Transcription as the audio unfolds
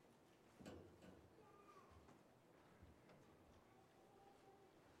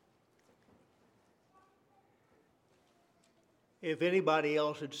If anybody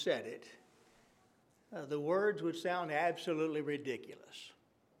else had said it, the words would sound absolutely ridiculous.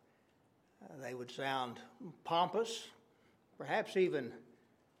 They would sound pompous, perhaps even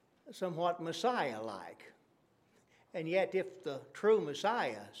somewhat Messiah-like. And yet, if the true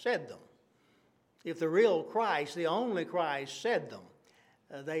Messiah said them, if the real Christ, the only Christ, said them,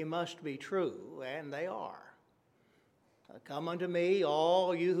 they must be true, and they are. Come unto me,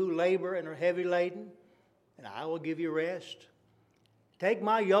 all you who labor and are heavy laden, and I will give you rest. Take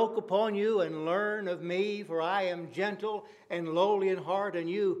my yoke upon you and learn of me, for I am gentle and lowly in heart, and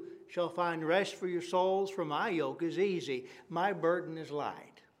you shall find rest for your souls, for my yoke is easy, my burden is light.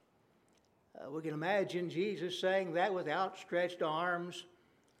 We can imagine Jesus saying that with outstretched arms,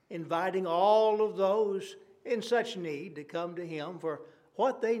 inviting all of those in such need to come to him for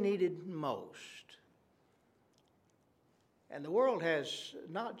what they needed most. And the world has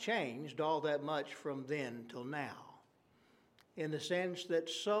not changed all that much from then till now, in the sense that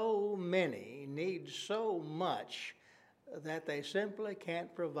so many need so much that they simply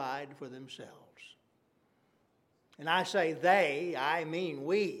can't provide for themselves. And I say they, I mean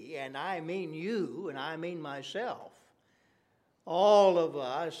we, and I mean you, and I mean myself. All of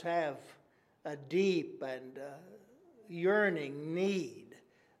us have a deep and yearning need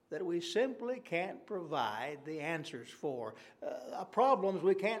that we simply can't provide the answers for, problems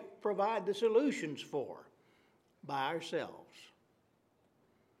we can't provide the solutions for by ourselves.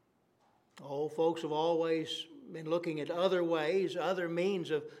 Folks have always been looking at other ways, other means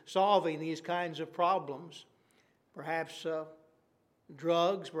of solving these kinds of problems. Perhaps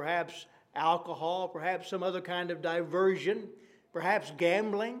drugs, perhaps alcohol, perhaps some other kind of diversion, perhaps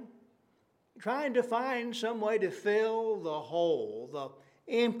gambling, trying to find some way to fill the hole, the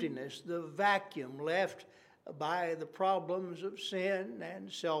emptiness, the vacuum left by the problems of sin and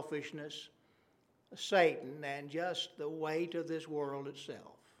selfishness, Satan, and just the weight of this world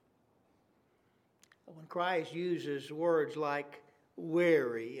itself. When Christ uses words like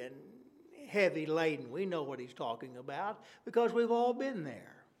weary and heavy laden, we know what he's talking about because we've all been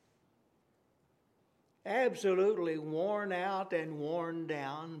there. Absolutely worn out and worn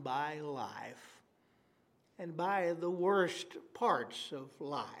down by life and by the worst parts of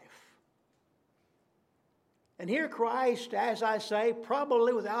life. And here Christ, as I say,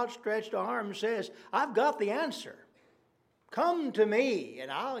 probably with outstretched arms says, I've got the answer. Come to me,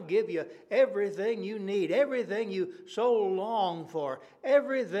 and I'll give you everything you need, everything you so long for,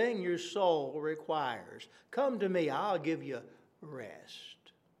 everything your soul requires. Come to me, I'll give you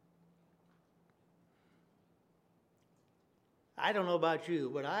rest. I don't know about you,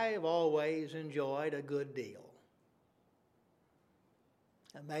 but I've always enjoyed a good deal.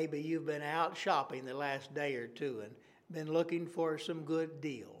 And maybe you've been out shopping the last day or two and been looking for some good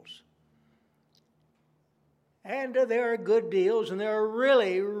deals. And there are good deals, and there are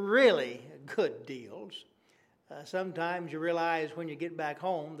really, really good deals. Sometimes you realize when you get back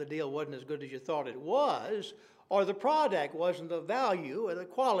home the deal wasn't as good as you thought it was, or the product wasn't the value or the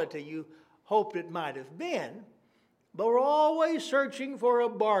quality you hoped it might have been. But we're always searching for a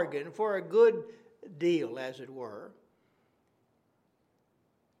bargain, for a good deal, as it were.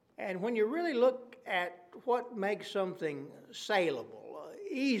 And when you really look at what makes something saleable,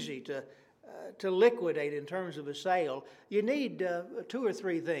 easy to liquidate in terms of a sale, you need two or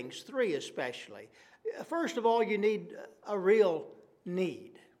three things, three especially. First of all, you need a real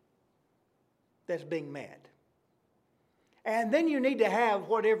need that's being met. And then you need to have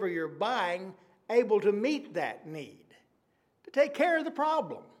whatever you're buying able to meet that need, to take care of the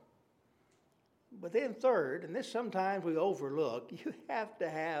problem. But then third, and this sometimes we overlook, you have to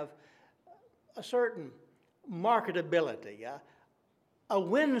have a certain marketability, a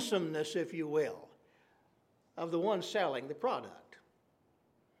winsomeness, if you will, of the one selling the product.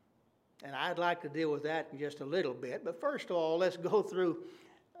 And I'd like to deal with that in just a little bit. But first of all, let's go through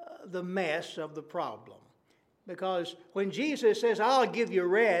the mess of the problem. Because when Jesus says, I'll give you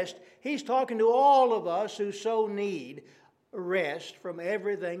rest, he's talking to all of us who so need rest from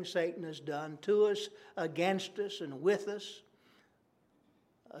everything Satan has done to us, against us, and with us.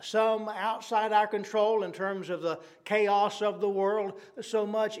 Some outside our control in terms of the chaos of the world, so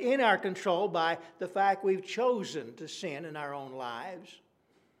much in our control by the fact we've chosen to sin in our own lives.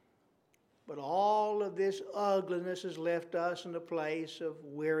 But all of this ugliness has left us in a place of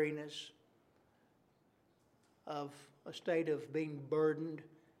weariness, of a state of being burdened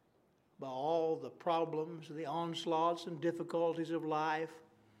by all the problems, the onslaughts and difficulties of life.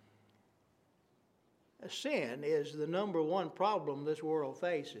 Sin is the number one problem this world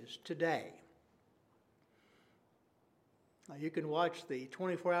faces today. Now, you can watch the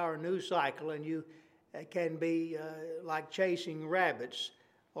 24-hour news cycle and you It can be like chasing rabbits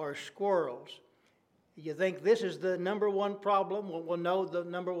or squirrels. You think this is the number one problem? Well, no, the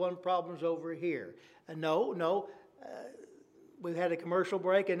number one problem's over here. No, we've had a commercial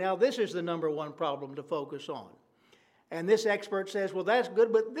break, and now this is the number one problem to focus on. And this expert says, well, that's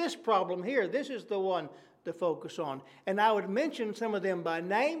good, but this problem here, this is the one to focus on. And I would mention some of them by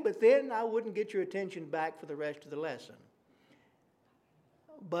name, but then I wouldn't get your attention back for the rest of the lesson.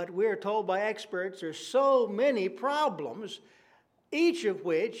 But we're told by experts there's so many problems, each of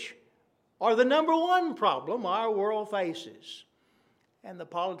which are the number one problem our world faces. And the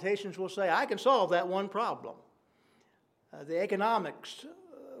politicians will say, I can solve that one problem. The economics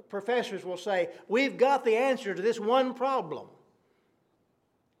professors will say, we've got the answer to this one problem.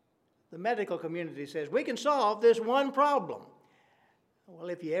 The medical community says, we can solve this one problem. Well,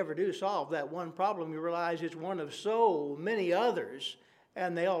 if you ever do solve that one problem, you realize it's one of so many others,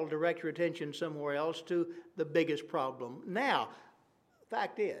 and they all direct your attention somewhere else to the biggest problem. Now,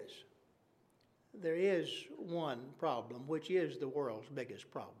 fact is, there is one problem, which is the world's biggest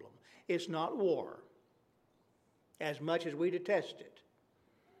problem. It's not war, as much as we detest it.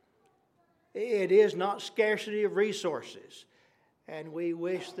 It is not scarcity of resources, and we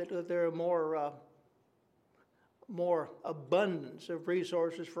wish that there are more abundance of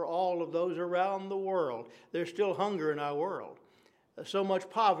resources for all of those around the world. There's still hunger in our world. So much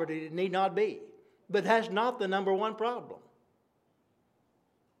poverty it need not be. But that's not the number one problem.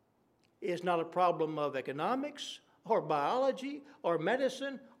 It's not a problem of economics or biology or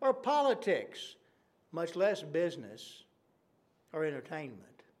medicine or politics, much less business or entertainment.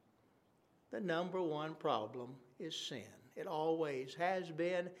 The number one problem is sin. It always has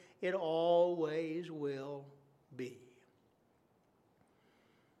been. It always will be.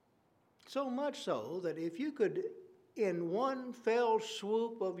 So much so that if you could, in one fell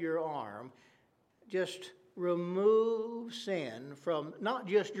swoop of your arm, just remove sin from not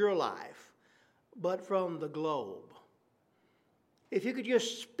just your life, but from the globe. If you could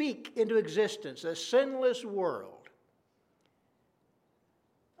just speak into existence a sinless world,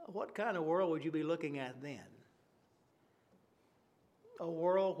 what kind of world would you be looking at then? A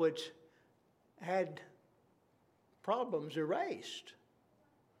world which had problems erased.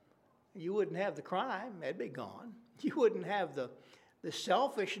 You wouldn't have the crime, that'd be gone. You wouldn't have the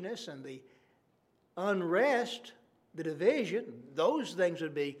selfishness and the unrest, the division, those things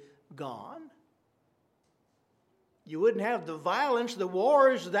would be gone. You wouldn't have the violence, the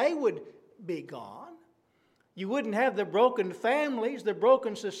wars, they would be gone. You wouldn't have the broken families, the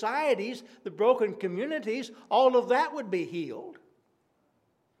broken societies, the broken communities, all of that would be healed.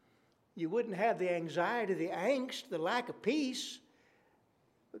 You wouldn't have the anxiety, the angst, the lack of peace,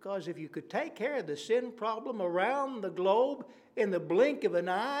 because if you could take care of the sin problem around the globe in the blink of an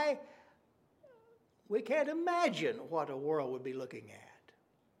eye, we can't imagine what a world would be looking at.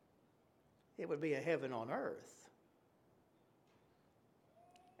 It would be a heaven on earth.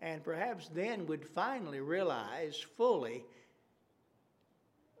 And perhaps then we'd finally realize fully,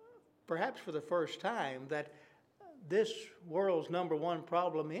 perhaps for the first time, that this world's number one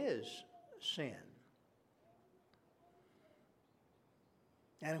problem is sin.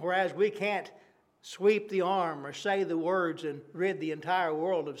 And whereas we can't sweep the arm or say the words and rid the entire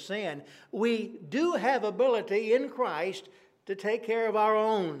world of sin, we do have ability in Christ to take care of our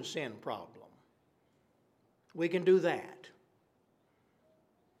own sin problem. We can do that.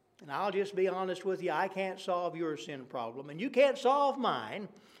 And I'll just be honest with you, I can't solve your sin problem, and you can't solve mine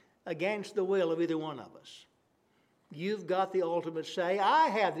against the will of either one of us. You've got the ultimate say, I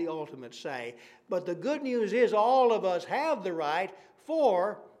have the ultimate say, but the good news is all of us have the right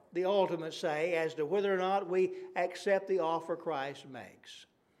for the ultimate say as to whether or not we accept the offer Christ makes.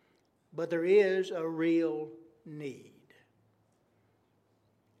 But there is a real need.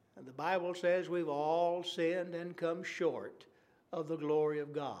 And the Bible says we've all sinned and come short of the glory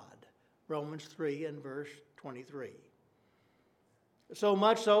of God. Romans 3 and verse 23. So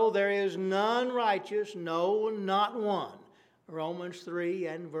much so there is none righteous, no, not one. Romans 3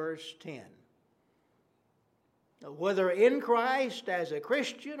 and verse 10. Whether in Christ as a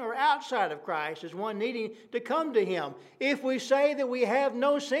Christian or outside of Christ as one needing to come to Him, if we say that we have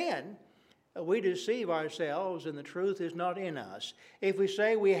no sin, we deceive ourselves and the truth is not in us. If we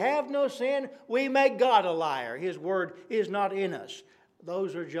say we have no sin, we make God a liar. His word is not in us.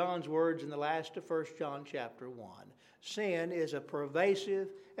 Those are John's words in the last of 1 John chapter 1. Sin is a pervasive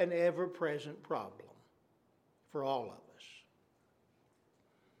and ever-present problem for all of us.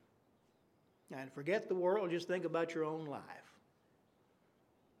 And forget the world, just think about your own life.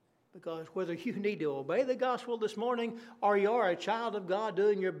 Because whether you need to obey the gospel this morning or you are a child of God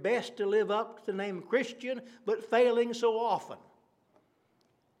doing your best to live up to the name Christian but failing so often,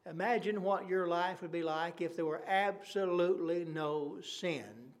 imagine what your life would be like if there were absolutely no sin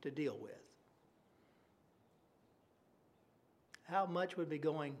to deal with. How much would be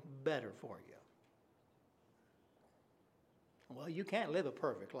going better for you? Well, you can't live a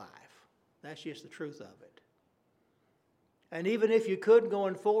perfect life. That's just the truth of it. And even if you could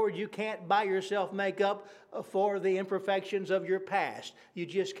going forward, you can't by yourself make up for the imperfections of your past. You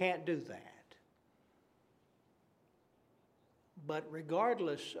just can't do that. But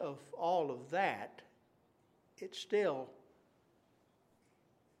regardless of all of that, it still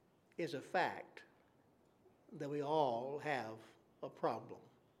is a fact that we all have a problem.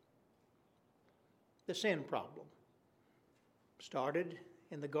 The sin problem. Started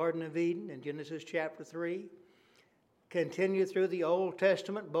in the Garden of Eden in Genesis chapter 3. Continued through the Old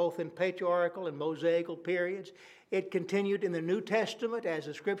Testament, both in patriarchal and Mosaical periods. It continued in the New Testament as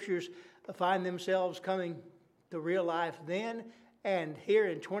the Scriptures find themselves coming to real life then. And here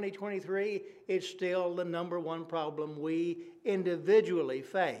in 2023, it's still the number one problem we individually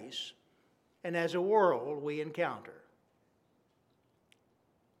face and as a world we encounter.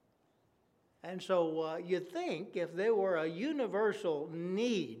 And so you'd think if there were a universal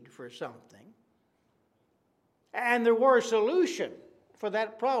need for something, and there were a solution for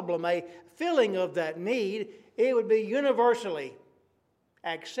that problem, a filling of that need, it would be universally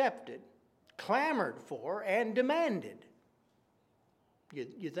accepted, clamored for, and demanded.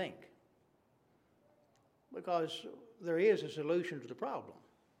 You think. Because there is a solution to the problem.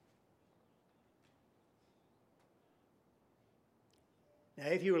 Now,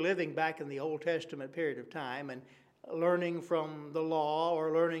 if you were living back in the Old Testament period of time and learning from the law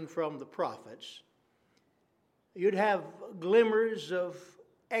or learning from the prophets, you'd have glimmers of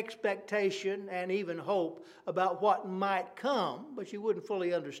expectation and even hope about what might come, but you wouldn't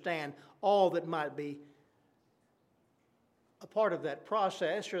fully understand all that might be a part of that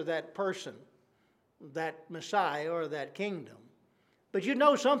process or that person, that Messiah or that kingdom. But you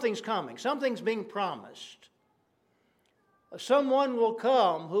know something's coming. Something's being promised. Someone will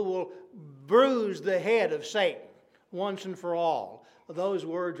come who will bruise the head of Satan once and for all. Those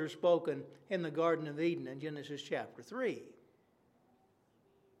words are spoken in the Garden of Eden in Genesis chapter 3.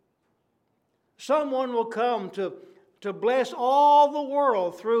 Someone will come to bless all the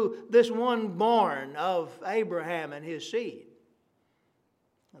world through this one born of Abraham and his seed.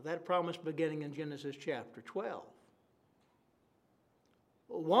 Now, that promise beginning in Genesis chapter 12.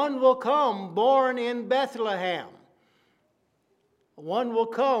 One will come born in Bethlehem. One will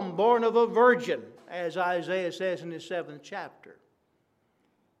come born of a virgin, as Isaiah says in his 7th chapter.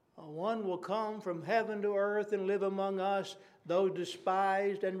 One will come from heaven to earth and live among us, though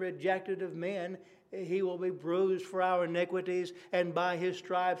despised and rejected of men. He will be bruised for our iniquities, and by his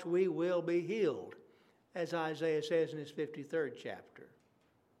stripes we will be healed, as Isaiah says in his 53rd chapter.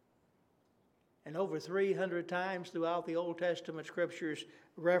 And over 300 times throughout the Old Testament Scriptures,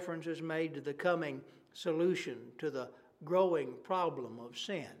 reference is made to the coming solution to the growing problem of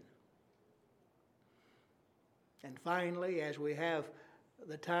sin. And finally, as we have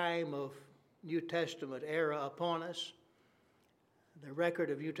the time of New Testament era upon us, the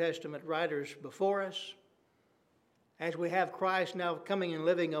record of New Testament writers before us, as we have Christ now coming and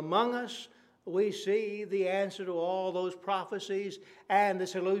living among us, we see the answer to all those prophecies and the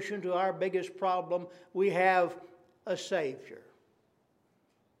solution to our biggest problem. We have a Savior.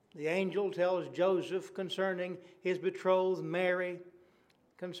 The angel tells Joseph concerning his betrothed Mary,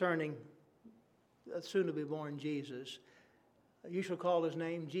 concerning the soon-to-be-born Jesus, you shall call his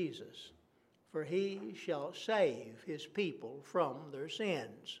name Jesus, for he shall save his people from their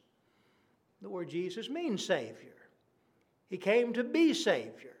sins. The word Jesus means Savior. He came to be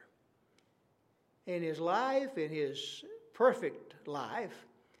Savior. In his life, in his perfect life,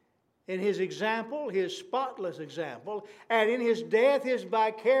 in his example, his spotless example, and in his death, his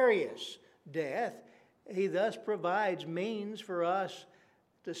vicarious death, he thus provides means for us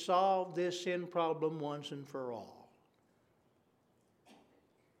to solve this sin problem once and for all.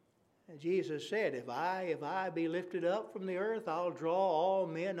 And Jesus said, if I be lifted up from the earth, I'll draw all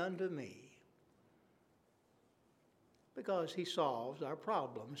men unto me. Because he solves our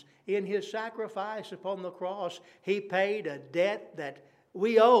problems. In his sacrifice upon the cross, he paid a debt that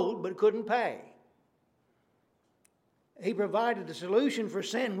we owed but couldn't pay. He provided a solution for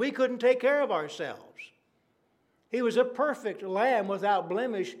sin we couldn't take care of ourselves. He was a perfect lamb without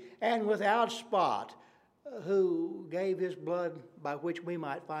blemish and without spot, who gave his blood by which we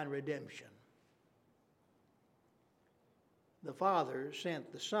might find redemption. The Father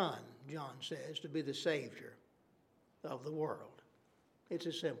sent the Son, John says, to be the Savior of the world. It's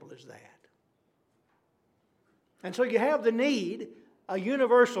as simple as that. And so you have the need, a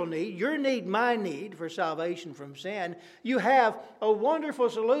universal need, your need, my need for salvation from sin. You have a wonderful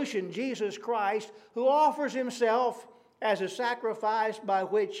solution, Jesus Christ, who offers himself as a sacrifice by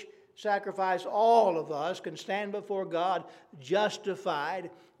which sacrifice all of us can stand before God justified,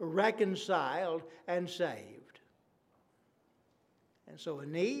 reconciled, and saved. And so a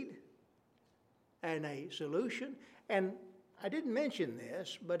need and a solution. And I didn't mention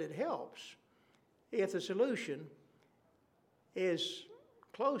this, but it helps if the solution is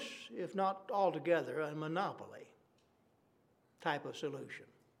close, if not altogether, a monopoly type of solution.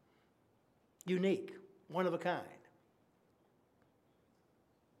 Unique, one of a kind.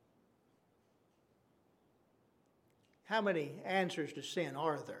 How many answers to sin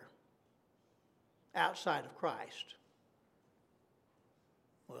are there outside of Christ?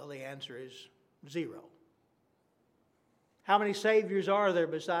 Well, the answer is 0. How many Saviors are there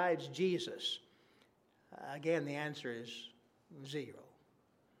besides Jesus? Again, the answer is 0.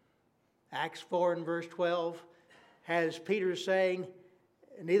 Acts 4 and verse 12 has Peter saying,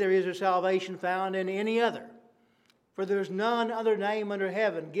 neither is there salvation found in any other, for there is none other name under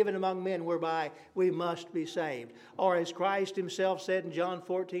heaven given among men whereby we must be saved. Or as Christ himself said in John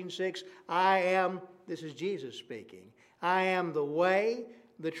 14:6, I am, this is Jesus speaking, I am the way,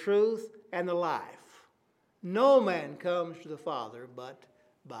 the truth, and the life. No man comes to the Father but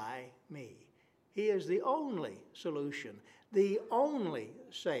by me. He is the only solution, the only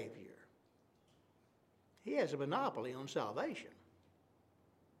Savior. He has a monopoly on salvation.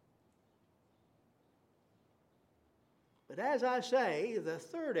 But as I say, the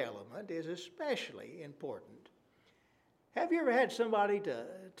third element is especially important. Have you ever had somebody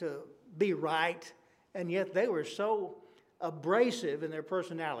to be right, and yet they were so abrasive in their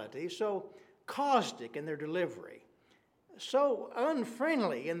personality, so caustic in their delivery, so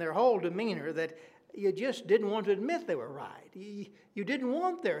unfriendly in their whole demeanor that you just didn't want to admit they were right? You didn't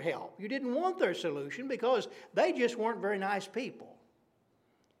want their help. You didn't want their solution because they just weren't very nice people.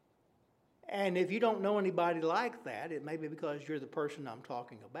 And if you don't know anybody like that, it may be because you're the person I'm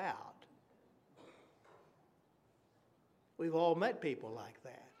talking about. We've all met people like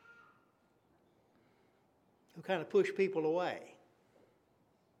that who kind of push people away.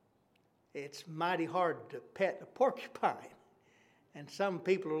 It's mighty hard to pet a porcupine, and some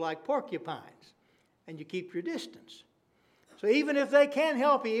people are like porcupines, and you keep your distance. So even if they can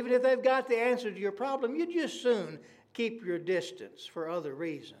help you, even if they've got the answer to your problem, you just soon keep your distance for other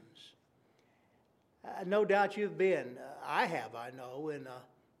reasons. No doubt you've been, I know, in a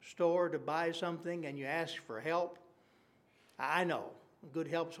store to buy something and you ask for help. I know, good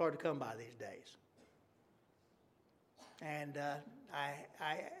help's hard to come by these days. And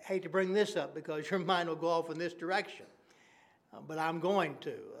I hate to bring this up because your mind will go off in this direction. But I'm going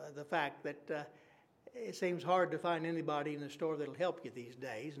to. The fact that it seems hard to find anybody in the store that'll help you these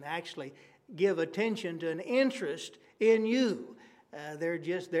days and actually give attention to an interest in you. They're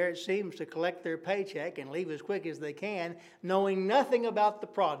just there, it seems, to collect their paycheck and leave as quick as they can, knowing nothing about the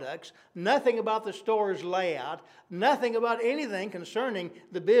products, nothing about the store's layout, nothing about anything concerning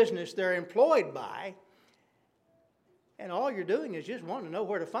the business they're employed by. And all you're doing is just wanting to know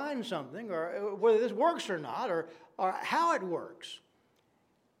where to find something, or whether this works or not, or how it works.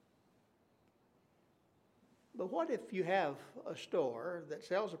 But what if you have a store that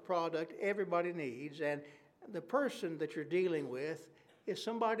sells a product everybody needs, and the person that you're dealing with is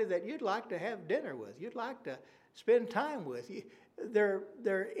somebody that you'd like to have dinner with, you'd like to spend time with? They're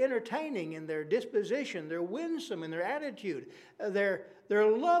entertaining in their disposition, they're winsome in their attitude, they're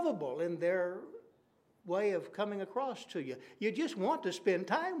lovable in their way of coming across to you. You just want to spend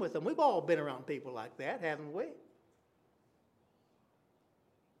time with them. We've all been around people like that, haven't we?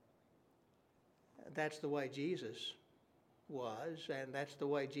 That's the way Jesus was, and that's the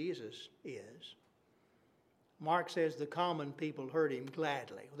way Jesus is. Mark says the common people heard him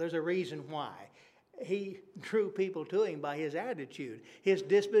gladly. Well, there's a reason why. He drew people to him by his attitude, his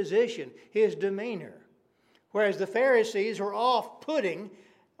disposition, his demeanor. Whereas the Pharisees were off-putting,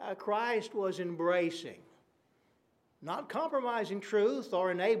 Christ was embracing. Not compromising truth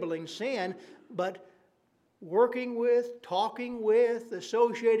or enabling sin, but working with, talking with,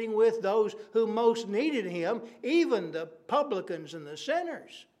 associating with those who most needed him, even the publicans and the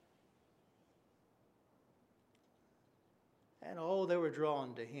sinners. And they were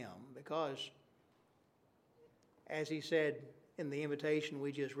drawn to him because, as he said in the invitation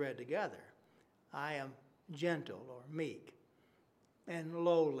we just read together, I am gentle or meek and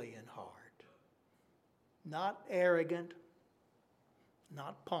lowly in heart. Not arrogant,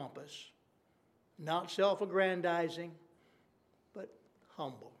 not pompous, not self-aggrandizing, but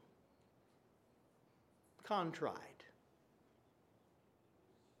humble, contrite.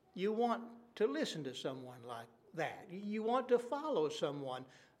 You want to listen to someone like that. You want to follow someone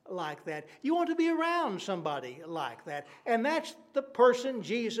like that. You want to be around somebody like that. And that's the person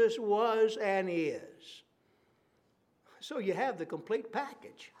Jesus was and is. So you have the complete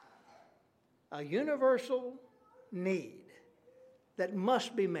package. A universal need that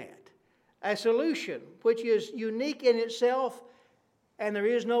must be met. A solution which is unique in itself, and there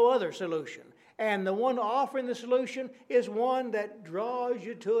is no other solution. And the one offering the solution is one that draws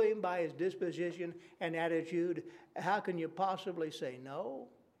you to him by his disposition and attitude. How can you possibly say no?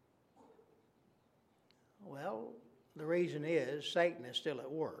 Well, the reason is Satan is still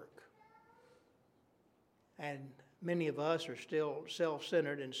at work. And many of us are still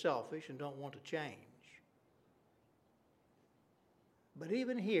self-centered and selfish and don't want to change. But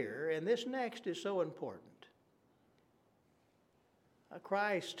even here, and this next is so important,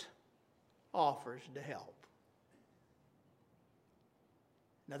 Christ offers to help.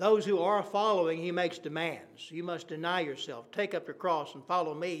 Now, those who are following, he makes demands. You must deny yourself, take up your cross, and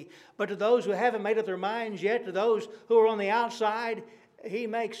follow me. But to those who haven't made up their minds yet, to those who are on the outside, he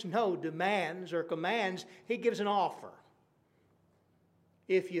makes no demands or commands. He gives an offer.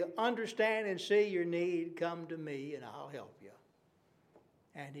 If you understand and see your need, come to me and I'll help you.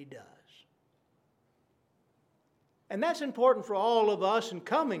 And he does. And that's important for all of us in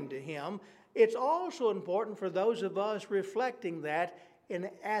coming to him. It's also important for those of us reflecting that in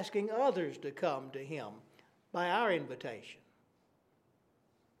asking others to come to him by our invitation.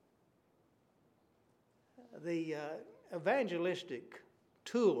 The evangelistic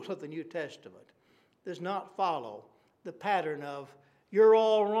tools of the New Testament does not follow the pattern of you're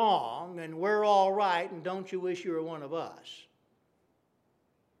all wrong and we're all right and don't you wish you were one of us.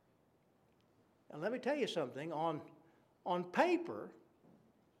 And let me tell you something, on paper,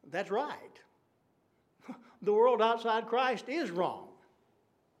 that's right. The world outside Christ is wrong.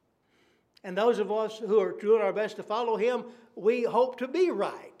 And those of us who are doing our best to follow him, we hope to be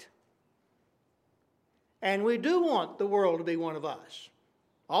right. And we do want the world to be one of us.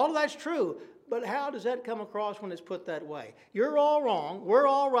 All of that's true, but how does that come across when it's put that way? You're all wrong, we're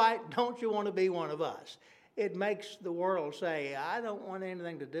all right, don't you want to be one of us? It makes the world say, I don't want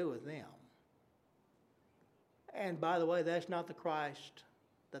anything to do with them. And by the way, that's not the Christ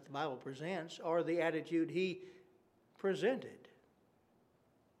that the Bible presents or the attitude he presented.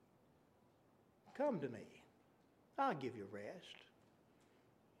 Come to me. I'll give you rest.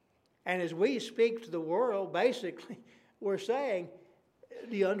 And as we speak to the world, basically, we're saying,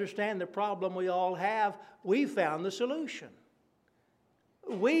 do you understand the problem we all have? We found the solution.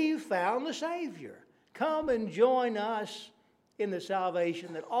 We found the Savior. Come and join us in the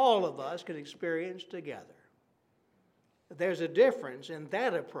salvation that all of us can experience together. There's a difference in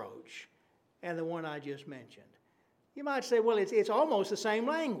that approach and the one I just mentioned. You might say, well, it's almost the same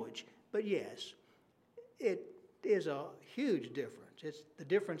language. But yes, it is a huge difference. It's the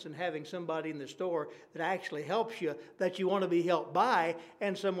difference in having somebody in the store that actually helps you, that you want to be helped by,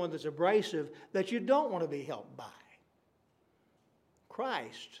 and someone that's abrasive that you don't want to be helped by.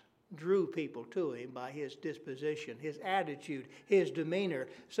 Christ drew people to him by his disposition, his attitude, his demeanor.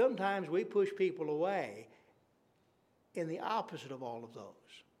 Sometimes we push people away in the opposite of all of those.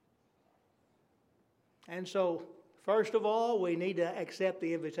 And so, first of all, we need to accept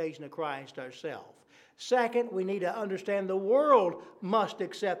the invitation of Christ ourselves. Second, we need to understand the world must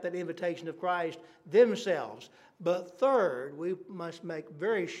accept that invitation of Christ themselves. But third, we must make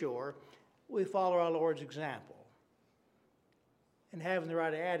very sure we follow our Lord's example in having the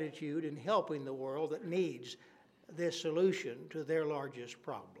right attitude in helping the world that needs this solution to their largest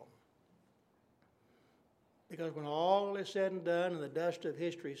problem. Because when all is said and done and the dust of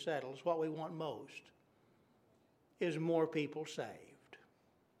history settles, what we want most is more people saved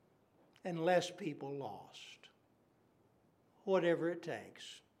and less people lost. Whatever it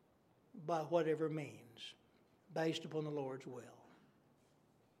takes, by whatever means, based upon the Lord's will.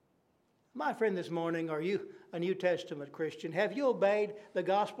 My friend, this morning, are you a New Testament Christian? Have you obeyed the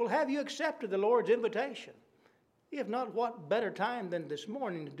gospel? Have you accepted the Lord's invitation? If not, what better time than this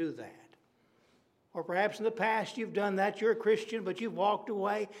morning to do that? Or perhaps in the past you've done that, you're a Christian, but you've walked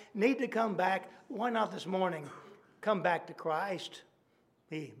away, need to come back. Why not this morning come back to Christ?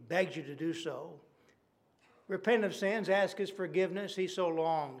 He begs you to do so. Repent of sins, ask his forgiveness. He so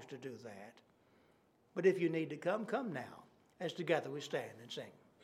longs to do that. But if you need to come, come now, as together we stand and sing.